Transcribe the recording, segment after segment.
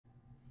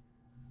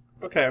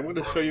Okay, I'm going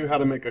to show you how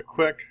to make a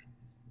quick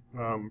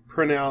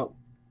printout,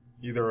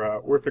 either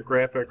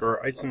orthographic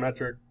or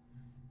isometric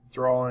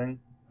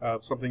drawing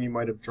of something you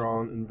might have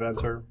drawn in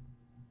Inventor,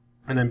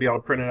 and then be able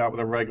to print it out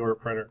with a regular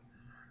printer.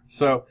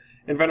 So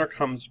Inventor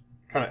comes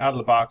kind of out of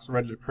the box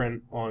ready to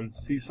print on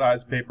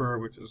C-size paper,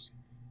 which is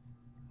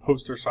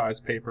poster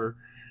size paper.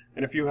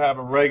 And if you have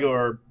a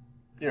regular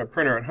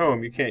printer at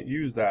home, you can't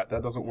use that.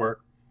 That doesn't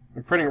work.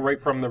 And printing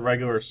right from the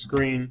regular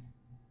screen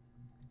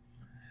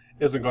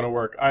isn't going to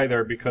work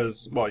either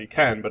because, well, you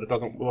can, but it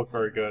doesn't look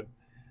very good.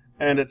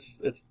 And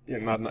it's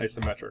not an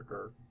isometric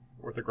or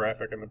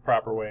orthographic in the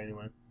proper way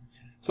anyway.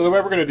 So the way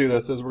we're going to do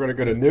this is we're going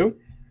to go to New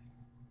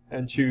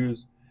and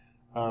choose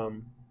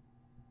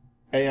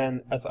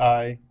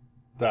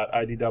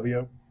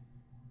ANSI.IDW,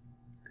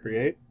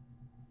 Create.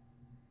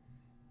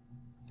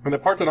 And the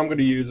part that I'm going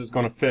to use is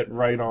going to fit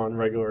right on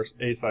regular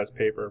A-size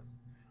paper.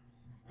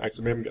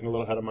 Actually, maybe I'm getting a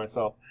little ahead of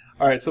myself.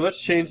 Alright, so let's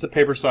change the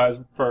paper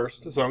size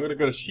first. So I'm going to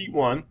go to Sheet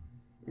 1.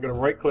 I'm going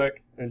to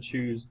right-click and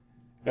choose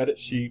Edit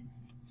Sheet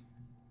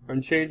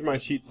and change my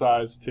sheet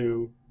size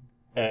to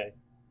A.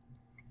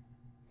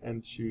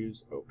 And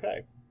choose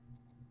OK.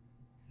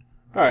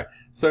 Alright,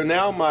 so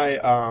now my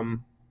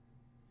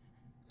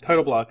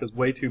title block is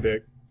way too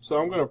big. So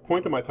I'm going to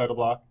point to my title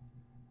block,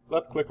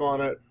 left-click on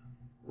it,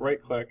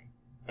 right-click,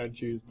 and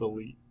choose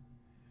Delete.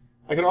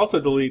 I can also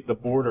delete the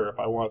border if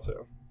I want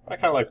to. I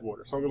kind of like the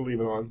border, so I'm going to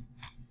leave it on.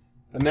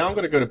 And now I'm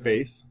going to go to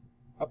Base,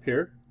 up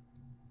here,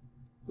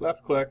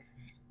 left-click,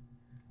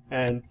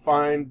 and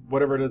find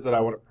whatever it is that I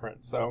want to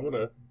print. So I'm going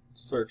to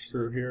search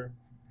through here.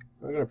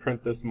 I'm going to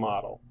print this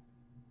model.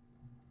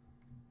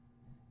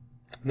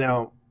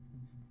 Now,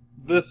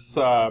 this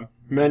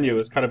menu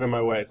is kind of in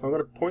my way, so I'm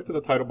going to point to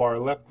the title bar,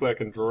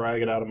 left-click, and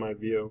drag it out of my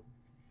view.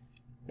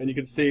 And you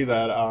can see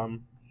that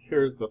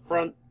here's the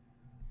front.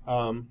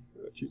 I'm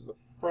going to choose the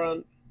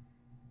front,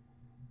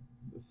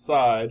 the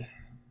side,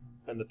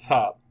 and the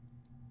top.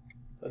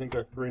 So I think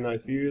there are three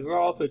nice views. And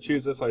I'll also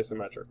choose this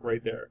isometric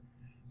right there.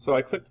 So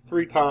I clicked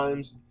 3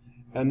 times,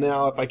 and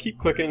now if I keep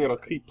clicking, it'll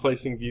keep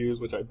placing views,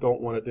 which I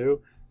don't want to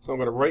do. So I'm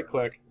going to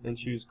right-click and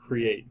choose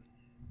Create.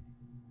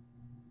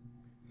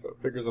 So it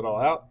figures it all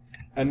out.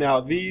 And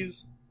now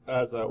these,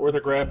 as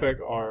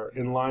orthographic, are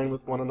in line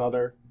with one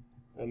another,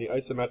 and the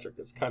isometric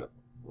is kind of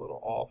a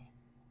little off.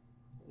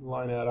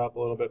 Line that up a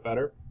little bit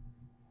better.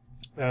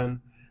 And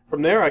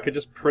from there I could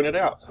just print it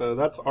out. So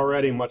that's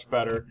already much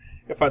better.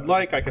 If I'd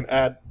like, I can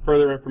add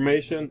further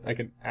information. I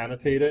can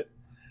annotate it.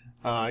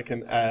 I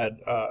can add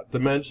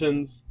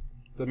dimensions.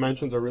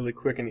 Dimensions are really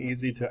quick and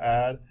easy to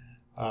add,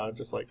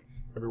 just like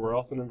everywhere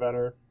else in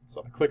Inventor.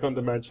 So if I click on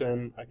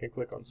dimension, I can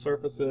click on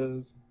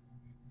surfaces.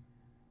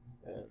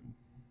 And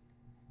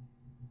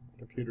the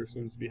computer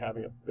seems to be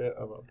having a bit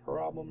of a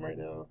problem right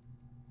now.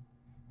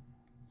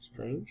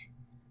 Strange.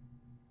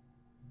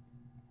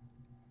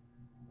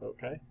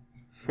 Okay.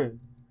 I'm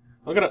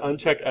going to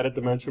uncheck Edit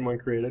Dimension when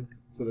created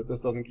so that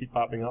this doesn't keep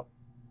popping up.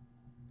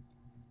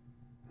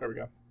 There we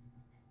go.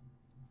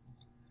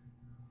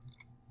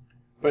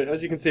 But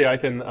as you can see, I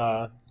can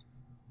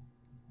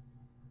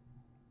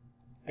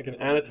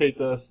annotate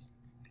this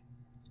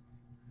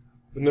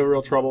with no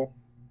real trouble.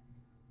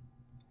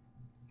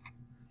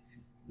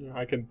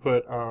 I can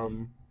put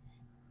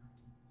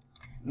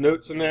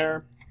notes in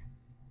there.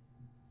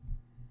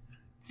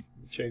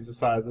 Change the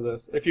size of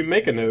this. If you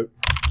make a note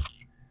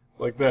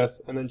like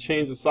this and then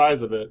change the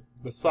size of it,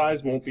 the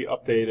size won't be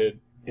updated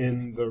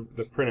in the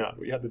printout.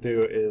 What you have to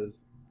do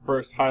is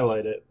first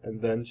highlight it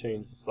and then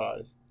change the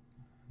size.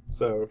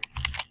 So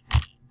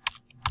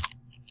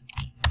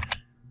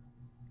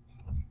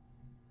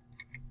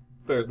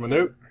there's my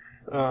note.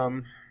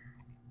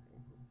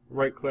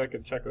 Right click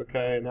and check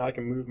OK. Now I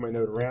can move my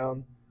note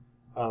around.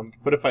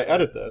 But if I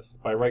edit this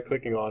by right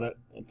clicking on it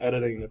and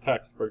editing the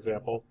text, for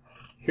example,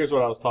 here's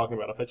what I was talking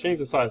about. If I change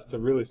the size to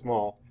really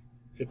small,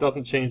 it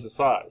doesn't change the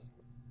size.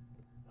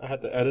 I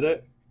have to edit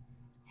it,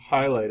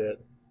 highlight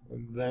it,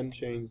 and then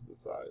change the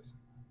size.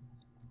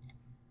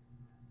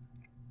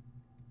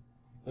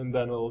 And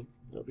then it'll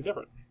be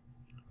different.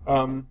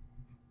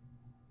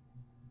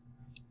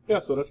 Yeah,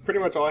 so that's pretty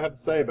much all I have to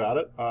say about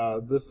it.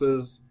 This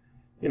is,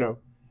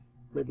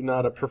 maybe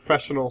not a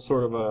professional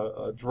sort of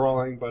a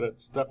drawing, but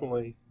it's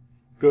definitely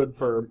good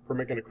for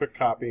making a quick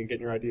copy and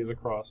getting your ideas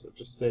across, or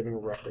just saving a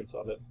reference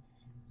of it.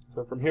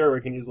 So from here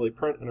we can easily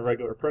print in a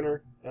regular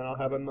printer, and I'll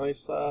have a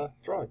nice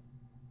drawing.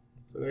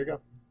 So there you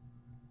go.